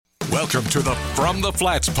Welcome to the From the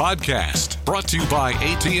Flats podcast, brought to you by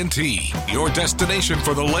AT&T, your destination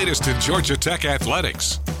for the latest in Georgia Tech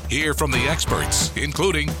athletics. Hear from the experts,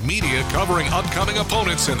 including media covering upcoming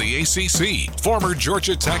opponents in the ACC, former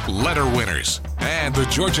Georgia Tech letter winners, and the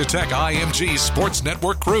Georgia Tech IMG Sports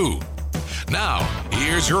Network crew. Now,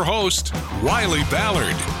 here's your host, Wiley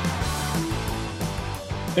Ballard.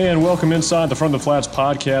 And welcome inside the From the Flats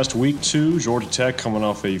podcast, week 2. Georgia Tech coming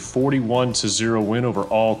off a 41-0 win over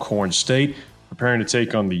Alcorn State, preparing to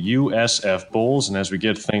take on the USF Bulls. And as we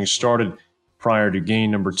get things started prior to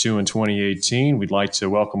game number 2 in 2018, we'd like to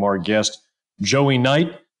welcome our guest, Joey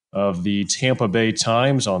Knight of the Tampa Bay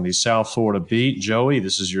Times on the South Florida beat. Joey,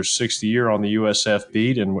 this is your 6th year on the USF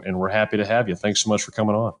beat, and we're happy to have you. Thanks so much for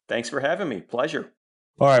coming on. Thanks for having me. Pleasure.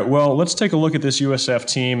 All right, well, let's take a look at this USF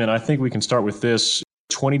team, and I think we can start with this.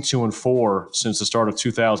 22-4 since the start of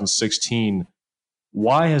 2016.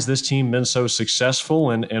 Why has this team been so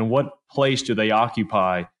successful, and what place do they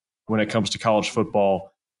occupy when it comes to college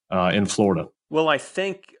football in Florida? Well, I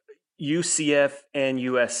think UCF and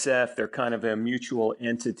USF, they're kind of a mutual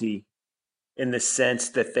entity in the sense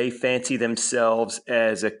that they fancy themselves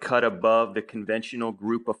as a cut above the conventional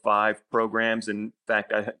group of 5 programs. In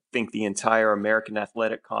fact, I think the entire American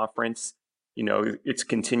Athletic Conference, you know, it's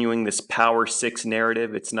continuing this Power 6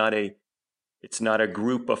 narrative. It's not a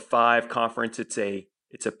group of 5 conference. It's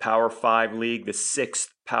a Power 5 league, the 6th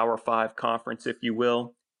Power 5 conference, if you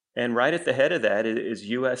will. And right at the head of that is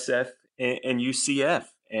USF and UCF.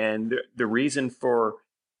 And the reason for,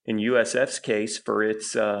 in USF's case, for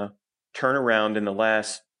its turnaround in the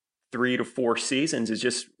last 3 to 4 seasons is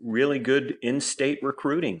just really good in-state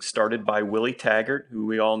recruiting, started by Willie Taggart, who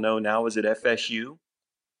we all know now is at FSU.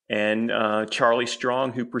 And Charlie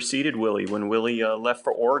Strong, who preceded Willie when Willie left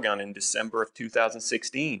for Oregon in December of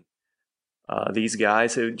 2016. These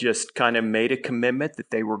guys have just kind of made a commitment that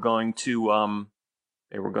they were going to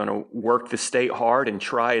work the state hard and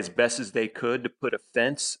try as best as they could to put a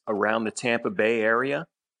fence around the Tampa Bay area.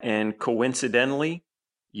 And coincidentally,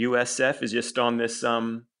 USF is just on this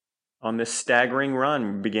staggering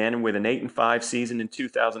run. We began with an 8-5 season in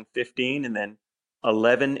 2015, and then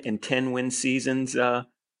 11 and 10 win seasons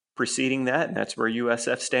preceding that, and that's where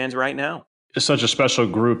USF stands right now. It's such a special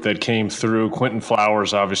group that came through. Quentin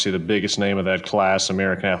Flowers, obviously the biggest name of that class,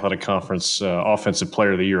 American Athletic Conference Offensive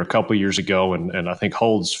Player of the Year a couple of years ago, and I think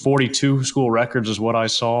holds 42 school records is what I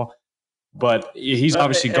saw. But he's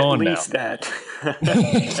obviously gone now. At least that.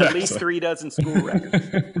 At least 3 dozen school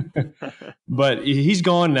records. But he's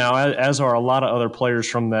gone now, as are a lot of other players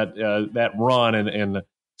from that run in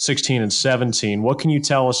 16 and 17. What can you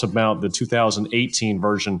tell us about the 2018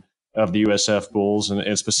 version of the USF Bulls,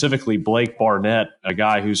 and specifically Blake Barnett, a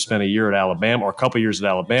guy who spent a year at Alabama, or a couple years at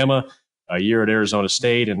Alabama, a year at Arizona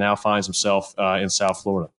State, and now finds himself in South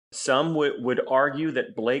Florida? Some would argue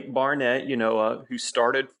that Blake Barnett, who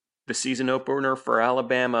started the season opener for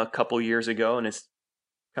Alabama a couple years ago and has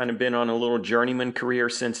kind of been on a little journeyman career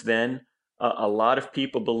since then. A lot of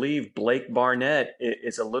people believe Blake Barnett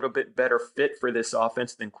is a little bit better fit for this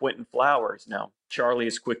offense than Quentin Flowers. Now, Charlie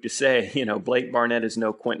is quick to say, Blake Barnett is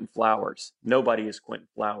no Quentin Flowers. Nobody is Quentin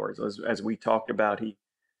Flowers. As we talked about,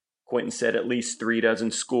 Quentin said at least 3 dozen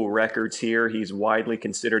school records here. He's widely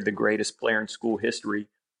considered the greatest player in school history.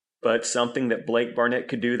 But something that Blake Barnett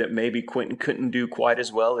could do that maybe Quentin couldn't do quite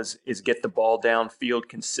as well is get the ball downfield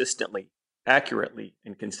consistently, accurately,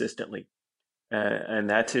 and consistently. And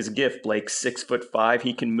that's his gift. Blake's 6'5".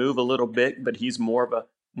 He can move a little bit, but he's more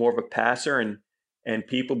of a passer. And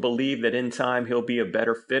people believe that in time he'll be a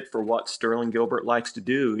better fit for what Sterling Gilbert likes to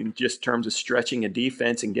do in just terms of stretching a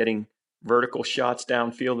defense and getting vertical shots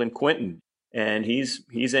downfield than Quentin. And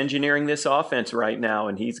he's engineering this offense right now,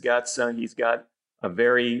 and he's got a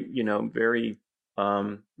very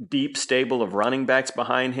deep stable of running backs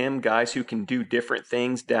behind him, guys who can do different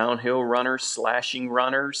things, downhill runners, slashing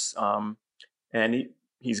runners. And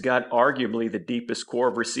he's got arguably the deepest core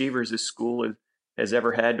of receivers this school has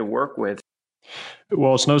ever had to work with.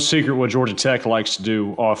 Well, it's no secret what Georgia Tech likes to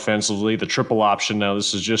do offensively, the triple option. Now,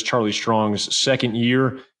 this is just Charlie Strong's second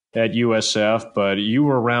year at USF, but you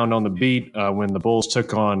were around on the beat when the Bulls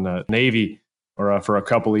took on Navy for a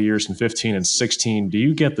couple of years in 15 and 16. Do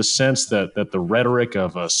you get the sense that the rhetoric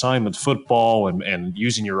of assignment football and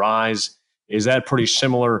using your eyes, is that pretty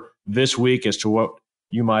similar this week as to what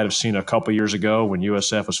you might have seen a couple years ago when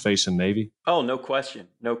USF was facing Navy? Oh, no question.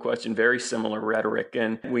 No question. Very similar rhetoric.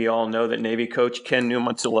 And we all know that Navy coach Ken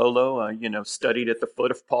Niumatalolo, studied at the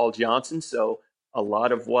foot of Paul Johnson. So a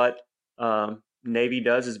lot of what Navy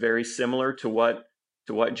does is very similar to what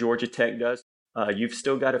Georgia Tech does. You've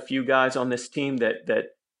still got a few guys on this team that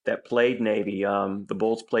that played Navy. The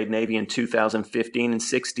Bulls played Navy in 2015 and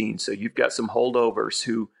 16. So you've got some holdovers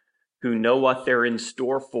who know what they're in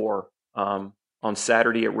store for on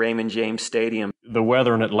Saturday at Raymond James Stadium. The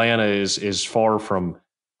weather in Atlanta is far from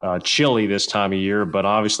chilly this time of year, but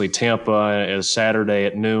obviously Tampa is Saturday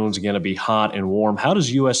at noon is going to be hot and warm. How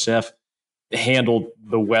does USF handle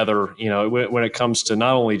the weather, when it comes to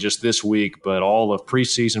not only just this week, but all of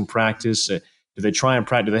preseason practice? Do they try and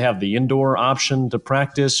practice? Do they have the indoor option to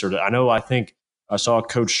practice? Or I think I saw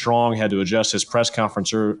Coach Strong had to adjust his press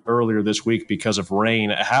conference earlier this week because of rain.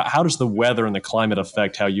 How does the weather and the climate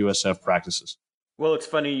affect how USF practices? Well, it's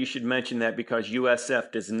funny you should mention that because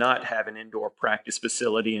USF does not have an indoor practice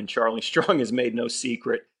facility, and Charlie Strong has made no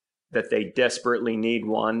secret that they desperately need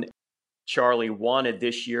one. Charlie wanted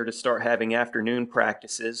this year to start having afternoon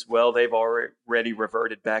practices. Well, they've already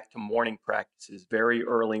reverted back to morning practices, very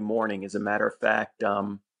early morning. As a matter of fact,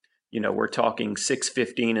 we're talking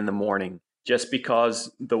 6:15 in the morning, just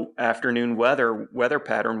because the afternoon weather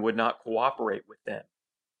pattern would not cooperate with them.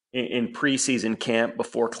 In preseason camp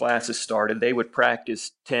before classes started, they would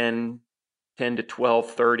practice 10 to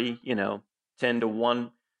 12:30, 10 to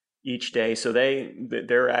 1 each day. So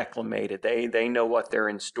they're acclimated. They know what they're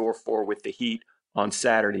in store for with the heat on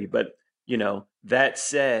Saturday. But, that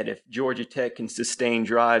said, if Georgia Tech can sustain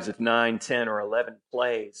drives of 9, 10, or 11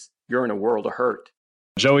 plays, you're in a world of hurt.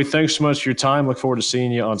 Joey, thanks so much for your time. Look forward to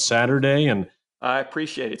seeing you on Saturday. And I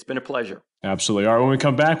appreciate it. It's been a pleasure. Absolutely. All right, when we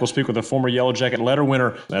come back, we'll speak with a former Yellow Jacket letter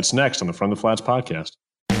winner. That's next on the From the Flats podcast.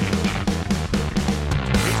 He's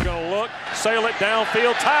going to look, sail it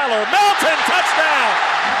downfield. Tyler Melton, touchdown!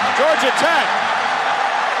 Georgia Tech.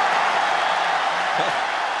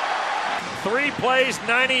 3 plays,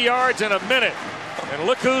 90 yards in a minute. And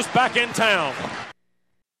look who's back in town.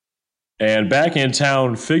 And back in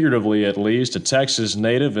town, figuratively at least, a Texas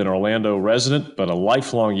native and Orlando resident, but a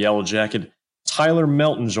lifelong Yellow Jacket. Tyler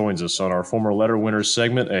Melton joins us on our former letter winners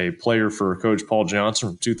segment, a player for Coach Paul Johnson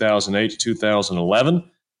from 2008 to 2011.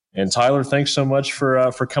 And Tyler, thanks so much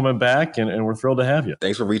for coming back, and we're thrilled to have you.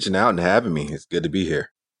 Thanks for reaching out and having me. It's good to be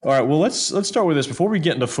here. All right, well, let's start with this. Before we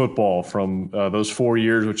get into football from those 4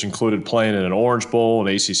 years, which included playing in an Orange Bowl,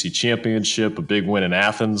 an ACC championship, a big win in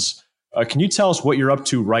Athens, can you tell us what you're up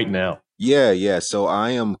to right now? Yeah. So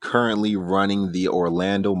I am currently running the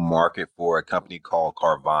Orlando market for a company called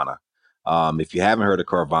Carvana. If you haven't heard of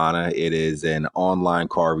Carvana, it is an online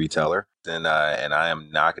car retailer, and I am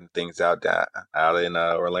knocking things out in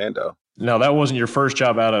Orlando. Now, that wasn't your first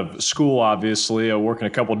job out of school, obviously, working a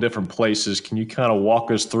couple of different places. Can you kind of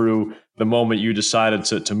walk us through the moment you decided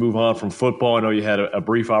to move on from football? I know you had a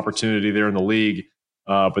brief opportunity there in the league,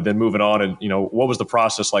 but then moving on, and what was the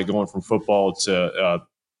process like going from football to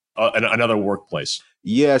another workplace?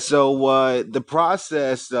 Yeah, so the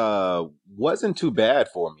process wasn't too bad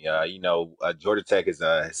for me. Georgia Tech has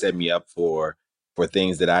set me up for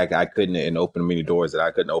things that I couldn't, and opened many doors that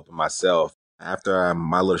I couldn't open myself. After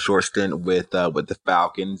my little short stint with the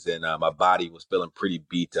Falcons, and my body was feeling pretty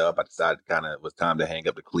beat up, I decided it was time to hang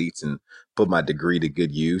up the cleats and put my degree to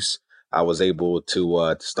good use. I was able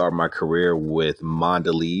to start my career with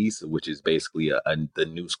Mondelez, which is basically the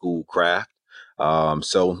new school craft.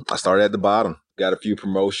 So I started at the bottom, got a few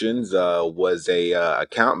promotions, was a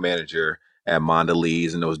account manager at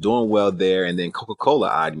Mondelez, and I was doing well there. And then Coca-Cola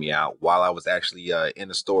eyed me out while I was actually in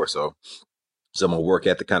the store. So my work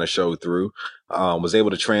ethic kind of showed through. Was able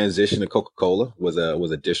to transition to Coca-Cola, was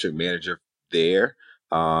a district manager there.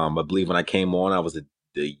 I believe when I came on, I was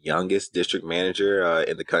the youngest district manager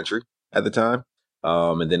in the country at the time.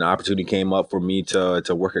 And then the opportunity came up for me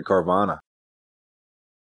to work at Carvana.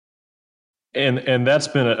 And that's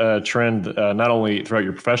been a trend not only throughout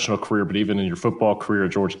your professional career, but even in your football career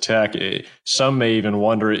at Georgia Tech. Some may even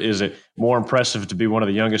wonder, is it more impressive to be one of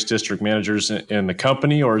the youngest district managers in the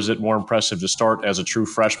company, or is it more impressive to start as a true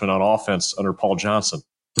freshman on offense under Paul Johnson?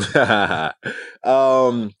 I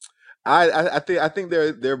think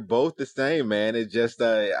they're both the same, man. It's just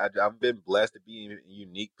I've been blessed to be in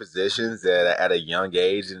unique positions at a young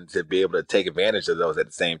age, and to be able to take advantage of those at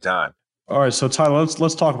the same time. All right, so Tyler,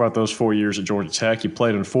 let's talk about those 4 years at Georgia Tech. You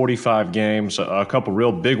played in 45 games, a couple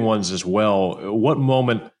real big ones as well. What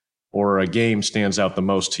moment or a game stands out the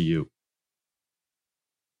most to you?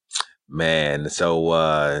 Man,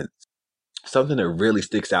 so something that really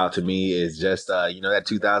sticks out to me is just that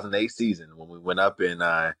 2008 season when we went up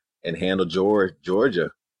and handled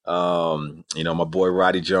Georgia. My boy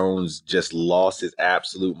Roddy Jones just lost his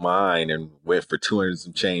absolute mind and went for 200 and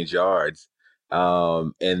some change yards.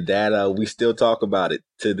 And that we still talk about it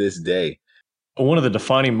to this day. One of the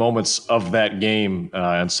defining moments of that game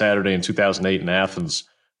on Saturday in 2008 in Athens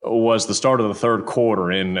was the start of the third quarter,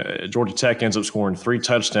 and Georgia Tech ends up scoring 3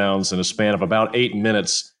 touchdowns in a span of about 8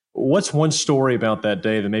 minutes. What's one story about that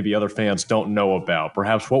day that maybe other fans don't know about?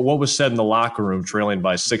 Perhaps what was said in the locker room trailing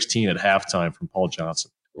by 16 at halftime from Paul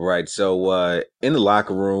Johnson? Right. So in the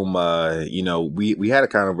locker room, we had a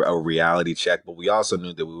kind of a reality check, but we also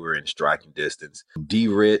knew that we were in striking distance. D.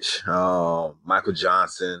 Rich, Michael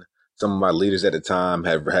Johnson, some of my leaders at the time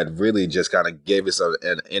had really just kind of gave us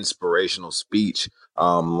an inspirational speech,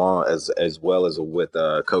 as well as with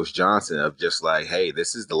Coach Johnson, of just like, hey,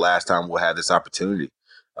 this is the last time we'll have this opportunity.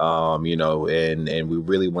 And we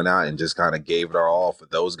really went out and just kind of gave it our all for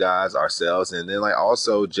those guys, ourselves, and then like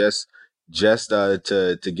also just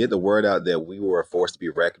to get the word out that we were a force to be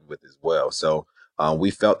reckoned with as well. So we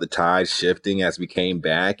felt the tide shifting as we came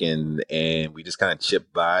back, and we just kind of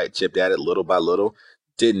chipped at it little by little.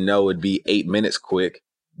 Didn't know it'd be 8 minutes quick,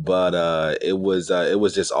 but it was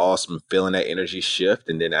just awesome feeling that energy shift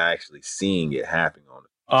and then actually seeing it happen on it.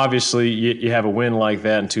 Obviously, you have a win like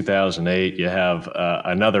that in 2008. You have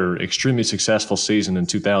another extremely successful season in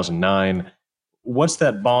 2009. What's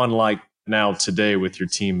that bond like now today with your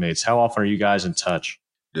teammates? How often are you guys in touch?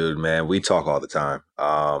 Dude, man, we talk all the time.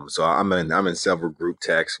 So I'm in several group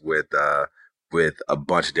texts with a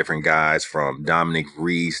bunch of different guys, from Dominic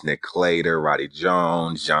Reese, Nick Clater, Roddy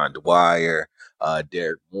Jones, John Dwyer,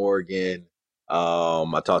 Derek Morgan.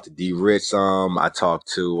 I talked to D. Rich some. I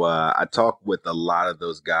talked with a lot of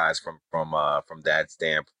those guys from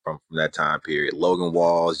that time period. Logan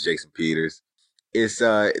Walls, Jason Peters. It's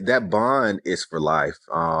that bond is for life.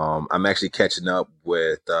 I'm actually catching up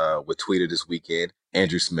with Tweeter this weekend,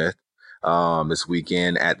 Andrew Smith, this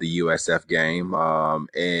weekend at the USF game.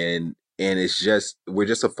 And we're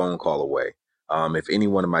just a phone call away. If any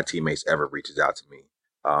one of my teammates ever reaches out to me,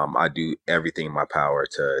 I do everything in my power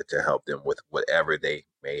to help them with whatever they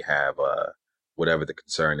may have, whatever the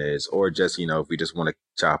concern is, or just, if we just want to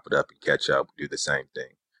chop it up and catch up, do the same thing.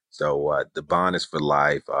 So the bond is for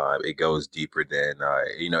life. It goes deeper than,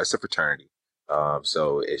 it's a fraternity.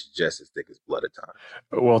 So it's just as thick as blood at times.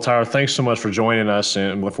 Well, Tyler, thanks so much for joining us,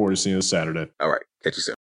 and look forward to seeing you this Saturday. All right. Catch you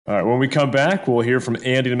soon. All right, when we come back, we'll hear from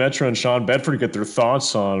Andy Demetra and Sean Bedford to get their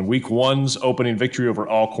thoughts on Week 1's opening victory over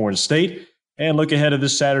Alcorn State and look ahead of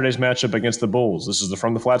this Saturday's matchup against the Bulls. This is the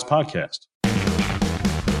From the Flats podcast.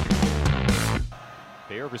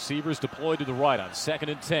 Pair of receivers deployed to the right on 2nd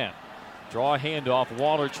and 10. Draw a handoff.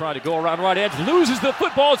 Waller trying to go around right edge. Loses the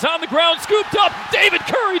football. It's on the ground. Scooped up. David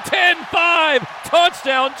Curry, 10-5.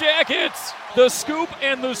 Touchdown Jackets. The scoop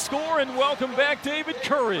and the score, and welcome back David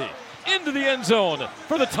Curry into the end zone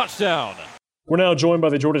for the touchdown. We're now joined by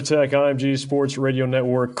the Georgia Tech IMG Sports Radio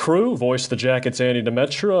Network crew, voice of the Jackets Andy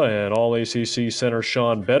Demetra and All-ACC center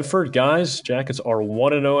Sean Bedford. Guys, Jackets are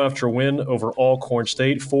 1-0 after a win over Alcorn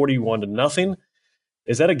State, 41-0.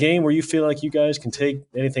 Is that a game where you feel like you guys can take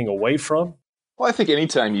anything away from? Well, I think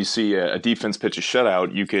anytime you see a defense pitch a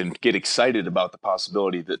shutout, you can get excited about the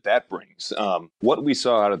possibility that brings. What we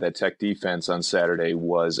saw out of that Tech defense on Saturday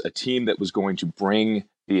was a team that was going to bring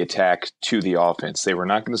the attack to the offense. They were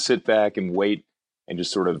not going to sit back and wait and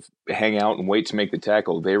just sort of hang out and wait to make the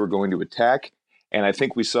tackle. They were going to attack, and I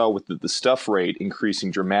think we saw with the stuff rate increasing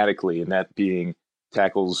dramatically, and that being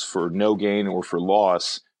tackles for no gain or for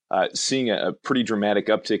loss, seeing a pretty dramatic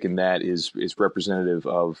uptick in that is representative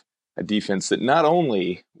of a defense that not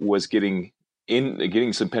only was getting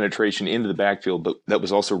some penetration into the backfield, but that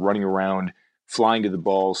was also running around, flying to the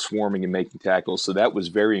ball, swarming and making tackles. So that was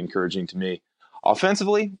very encouraging to me.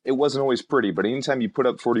 Offensively, it wasn't always pretty, but anytime you put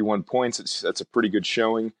up 41 points, that's a pretty good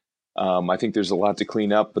showing. I think there's a lot to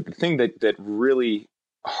clean up, but the thing that really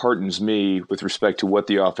heartens me with respect to what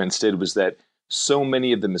the offense did was that so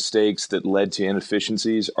many of the mistakes that led to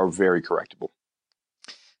inefficiencies are very correctable.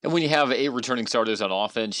 And when you have 8 returning starters on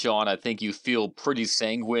offense, Sean, I think you feel pretty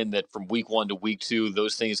sanguine that from week 1 to week 2,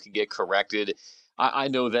 those things can get corrected. I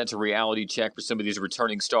know that's a reality check for some of these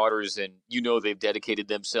returning starters, and they've dedicated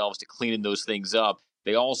themselves to cleaning those things up.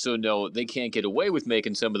 They also know they can't get away with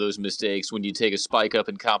making some of those mistakes when you take a spike up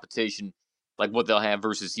in competition like what they'll have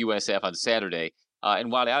versus USF on Saturday.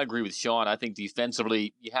 And while I agree with Sean, I think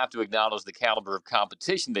defensively you have to acknowledge the caliber of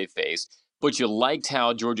competition they faced. But you liked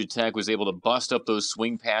how Georgia Tech was able to bust up those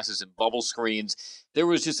swing passes and bubble screens. There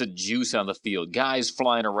was just a juice on the field, guys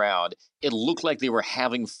flying around. It looked like they were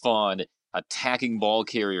having fun attacking ball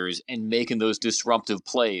carriers and making those disruptive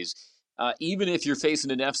plays. Even if you're facing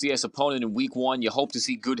an FCS opponent in week 1, you hope to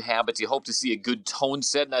see good habits. You hope to see a good tone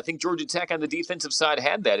set. And I think Georgia Tech on the defensive side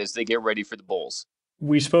had that as they get ready for the Bulls.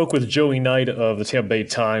 We spoke with Joey Knight of the Tampa Bay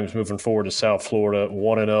Times moving forward to South Florida,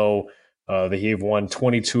 1-0. They have won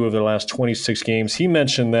 22 of their last 26 games. He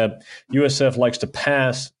mentioned that USF likes to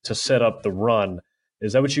pass to set up the run.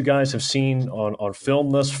 Is that what you guys have seen on film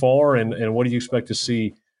thus far? And what do you expect to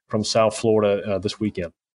see from South Florida this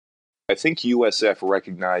weekend? I think USF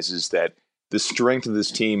recognizes that the strength of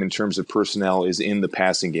this team in terms of personnel is in the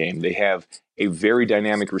passing game. They have a very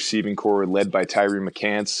dynamic receiving core led by Tyree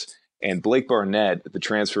McCants, and Blake Barnett, the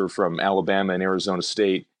transfer from Alabama and Arizona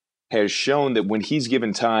State, has shown that when he's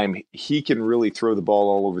given time, he can really throw the ball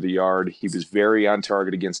all over the yard. He was very on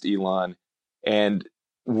target against Elon. And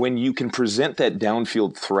when you can present that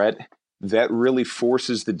downfield threat, that really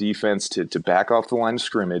forces the defense to back off the line of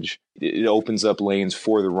scrimmage. It opens up lanes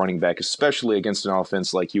for the running back, especially against an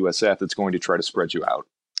offense like USF that's going to try to spread you out.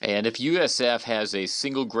 And if USF has a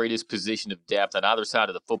single greatest position of depth on either side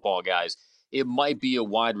of the football, guys, it might be a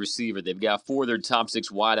wide receiver. They've got 4 of their top 6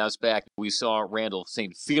 wideouts back. We saw Randall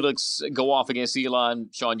St. Felix go off against Elon.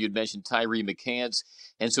 Sean, you'd mentioned Tyree McCants.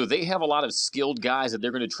 And so they have a lot of skilled guys that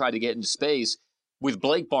they're going to try to get into space. With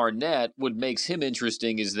Blake Barnett, what makes him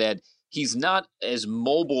interesting is that he's not as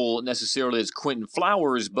mobile necessarily as Quentin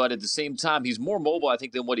Flowers, but at the same time, he's more mobile, I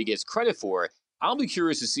think, than what he gets credit for. I'll be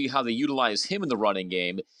curious to see how they utilize him in the running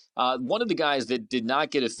game. One of the guys that did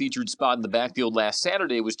not get a featured spot in the backfield last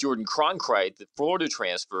Saturday was Jordan Cronkrite, the Florida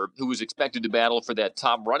transfer, who was expected to battle for that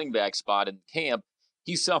top running back spot in camp.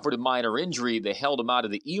 He suffered a minor injury. They held him out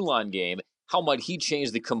of the Elon game. How might he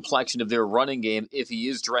change the complexion of their running game if he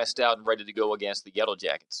is dressed out and ready to go against the Yellow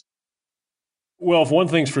Jackets? Well, if one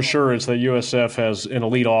thing's for sure, it's that USF has an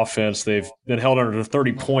elite offense. They've been held under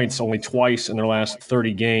 30 points only twice in their last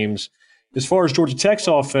 30 games. As far as Georgia Tech's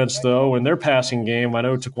offense, though, in their passing game, I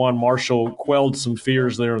know Taquan Marshall quelled some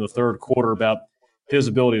fears there in the third quarter about his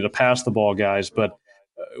ability to pass the ball, guys. But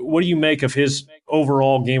what do you make of his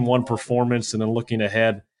overall Game 1 performance and then looking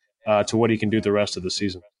ahead to what he can do the rest of the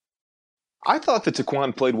season? I thought that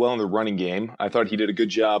Taquan played well in the running game. I thought he did a good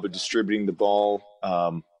job of distributing the ball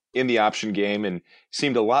in the option game and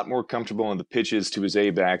seemed a lot more comfortable on the pitches to his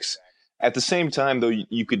A-backs. At the same time, though,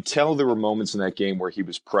 you could tell there were moments in that game where he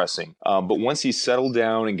was pressing. But once he settled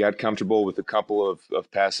down and got comfortable with a couple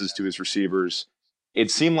of passes to his receivers,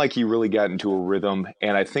 it seemed like he really got into a rhythm.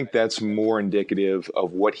 And I think that's more indicative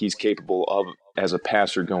of what he's capable of as a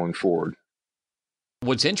passer going forward.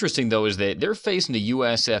 What's interesting, though, is that they're facing a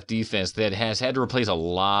USF defense that has had to replace a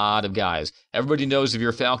lot of guys. Everybody knows, if you're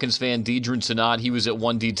a Falcons fan, Deidrin Sanat, he was at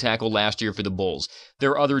 1 D tackle last year for the Bulls.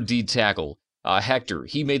 Their other D tackle, Hector,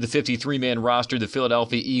 he made the 53-man roster of the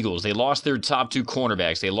Philadelphia Eagles. They lost their top 2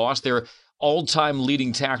 cornerbacks. They lost their all-time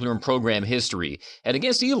leading tackler in program history. And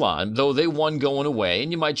against Elon, though they won going away,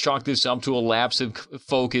 and you might chalk this up to a lapse of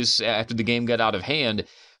focus after the game got out of hand,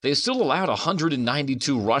 they still allowed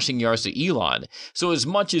 192 rushing yards to Elon. So as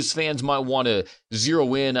much as fans might want to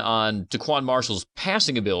zero in on Taquan Marshall's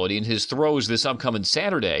passing ability and his throws this upcoming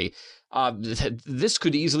Saturday, this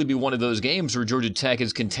could easily be one of those games where Georgia Tech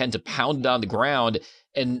is content to pound it on the ground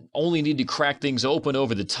and only need to crack things open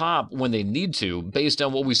over the top when they need to, based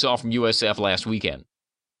on what we saw from USF last weekend.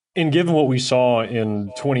 And given what we saw in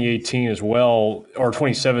 2018 as well, or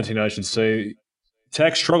 2017, I should say,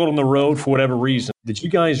 Tech struggled on the road for whatever reason. Did you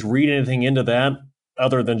guys read anything into that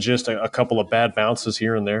other than just a couple of bad bounces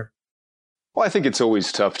here and there? Well, I think it's always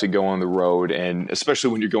tough to go on the road, and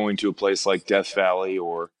especially when you're going to a place like Death Valley,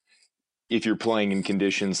 or if you're playing in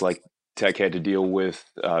conditions like Tech had to deal with,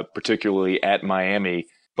 particularly at Miami.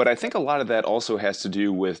 But I think a lot of that also has to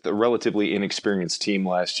do with a relatively inexperienced team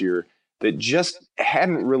last year that just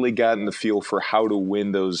hadn't really gotten the feel for how to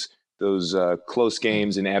win those close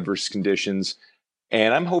games in adverse conditions.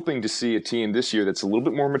 And I'm hoping to see a team this year that's a little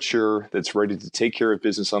bit more mature, that's ready to take care of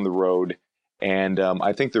business on the road. And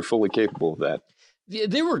I think they're fully capable of that.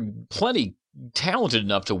 They were plenty talented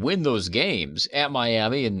enough to win those games at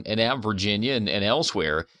Miami and at Virginia and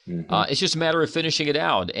elsewhere. Mm-hmm. It's just a matter of finishing it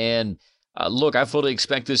out. And look, I fully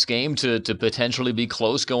expect this game to potentially be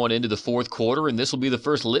close going into the fourth quarter, and this will be the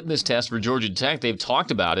first litmus test for Georgia Tech. They've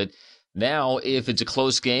talked about it. Now, if it's a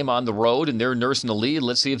close game on the road and they're nursing the lead,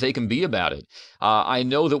 let's see if they can be about it. I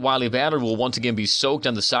know that Wiley Ballard will once again be soaked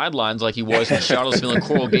on the sidelines like he was in Charlottesville and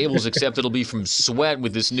Coral Gables, except it'll be from sweat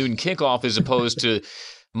with this noon kickoff as opposed to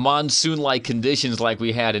monsoon-like conditions like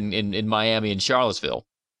we had in Miami and Charlottesville.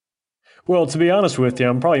 Well, to be honest with you,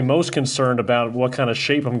 I'm probably most concerned about what kind of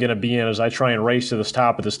shape I'm going to be in as I try and race to the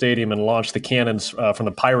top of the stadium and launch the cannons from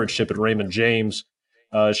the pirate ship at Raymond James.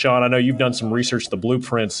 Sean, I know you've done some research, the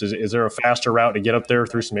blueprints. Is there a faster route to get up there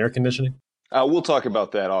through some air conditioning? We'll talk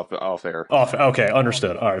about that off air. Okay,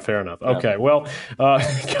 understood. All right, fair enough. Yeah. Okay, well,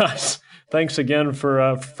 guys, thanks again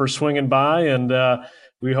for swinging by, and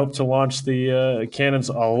we hope to launch the cannons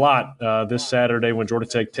a lot this Saturday when Georgia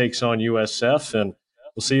Tech takes on USF, and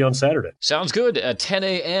we'll see you on Saturday. Sounds good. At 10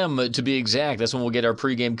 a.m. to be exact. That's when we'll get our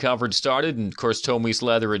pregame coverage started. And, of course, Tomies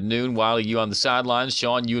Leather at noon. Wiley, you on the sidelines.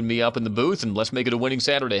 Sean, you and me up in the booth. And let's make it a winning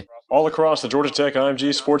Saturday. All across the Georgia Tech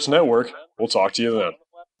IMG Sports Network. We'll talk to you then.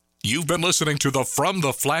 You've been listening to the From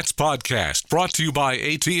the Flats podcast, brought to you by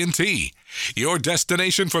AT&T, your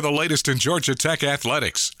destination for the latest in Georgia Tech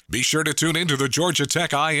athletics. Be sure to tune into the Georgia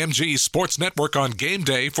Tech IMG Sports Network on game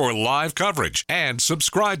day for live coverage, and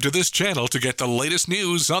subscribe to this channel to get the latest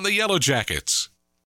news on the Yellow Jackets.